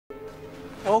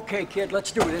Okay, kid,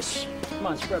 let's do this. Come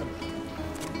on, spread them.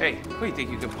 Hey, what do you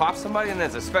think? You can pop somebody and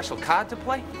there's a special card to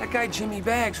play? That guy Jimmy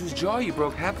Bags, whose jaw you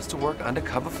broke, happens to work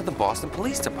undercover for the Boston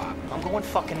Police Department. I'm going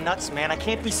fucking nuts, man. I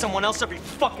can't be someone else every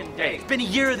fucking day. It's been a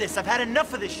year of this. I've had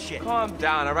enough of this shit. Calm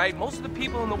down, all right? Most of the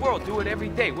people in the world do it every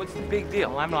day. What's the big deal?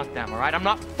 Well, I'm not them, all right? I'm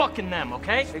not fucking them,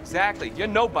 okay? Exactly. You're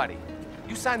nobody.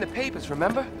 You signed the papers,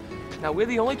 remember? Now, we're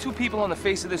the only two people on the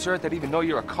face of this earth that even know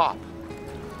you're a cop.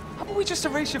 How about we just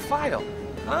erase your file?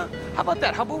 Huh? How about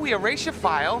that? How about we erase your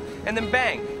file, and then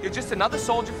bang, you're just another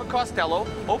soldier for Costello,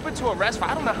 open to arrest for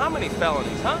I don't know how many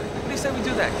felonies, huh? What do you say we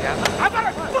do that, Cap? I'm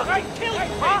gonna fucking kill you,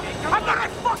 huh? I'm gonna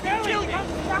fucking kill you!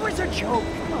 That was a joke.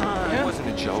 Come on. It wasn't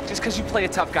a joke. Just because you play a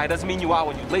tough guy doesn't mean you are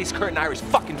when you lace curtain Irish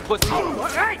fucking pussy.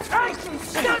 Hey!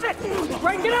 Stop it!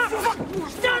 Break it up!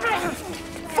 Stop it!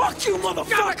 Fuck you,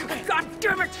 motherfucker! God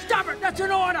damn it! Stop it! That's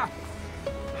an order!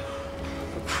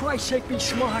 For Christ's sake, be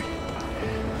smart.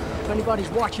 If anybody's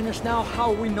watching us now,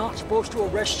 how are we not supposed to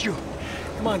arrest you?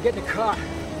 Come on, get in the car.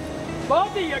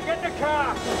 Both of you, get in the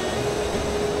car!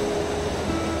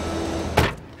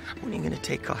 When are you gonna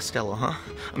take Costello, huh?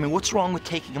 I mean, what's wrong with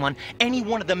taking him on any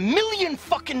one of the million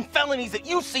fucking felonies that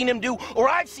you've seen him do or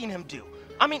I've seen him do?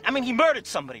 I mean, he murdered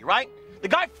somebody, right? The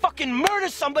guy fucking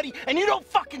murders somebody and you don't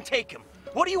fucking take him.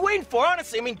 What are you waiting for,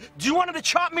 honestly? I mean, do you want him to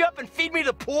chop me up and feed me to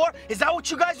the poor? Is that what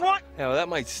you guys want? Yeah, well, that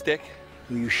might stick.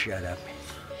 Will you shut up?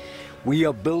 We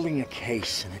are building a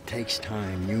case, and it takes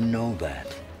time. You know that.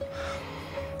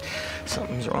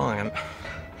 Something's wrong.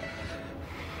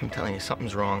 I'm telling you,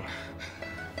 something's wrong.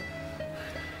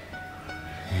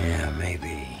 Yeah,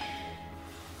 maybe.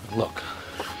 Look,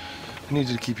 I need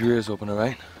you to keep your ears open, all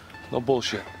right? No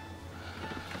bullshit.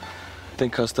 I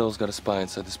think Costello's got a spy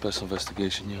inside the Special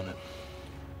Investigation Unit.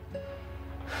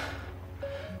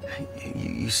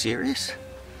 You serious?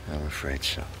 I'm afraid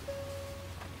so.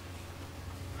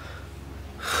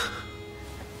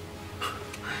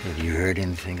 Have you heard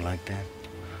anything like that?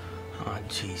 Oh,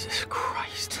 Jesus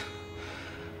Christ.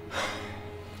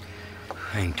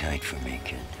 Hang tight for me,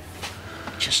 kid.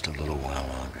 Just a little while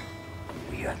longer.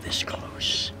 We are this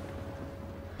close.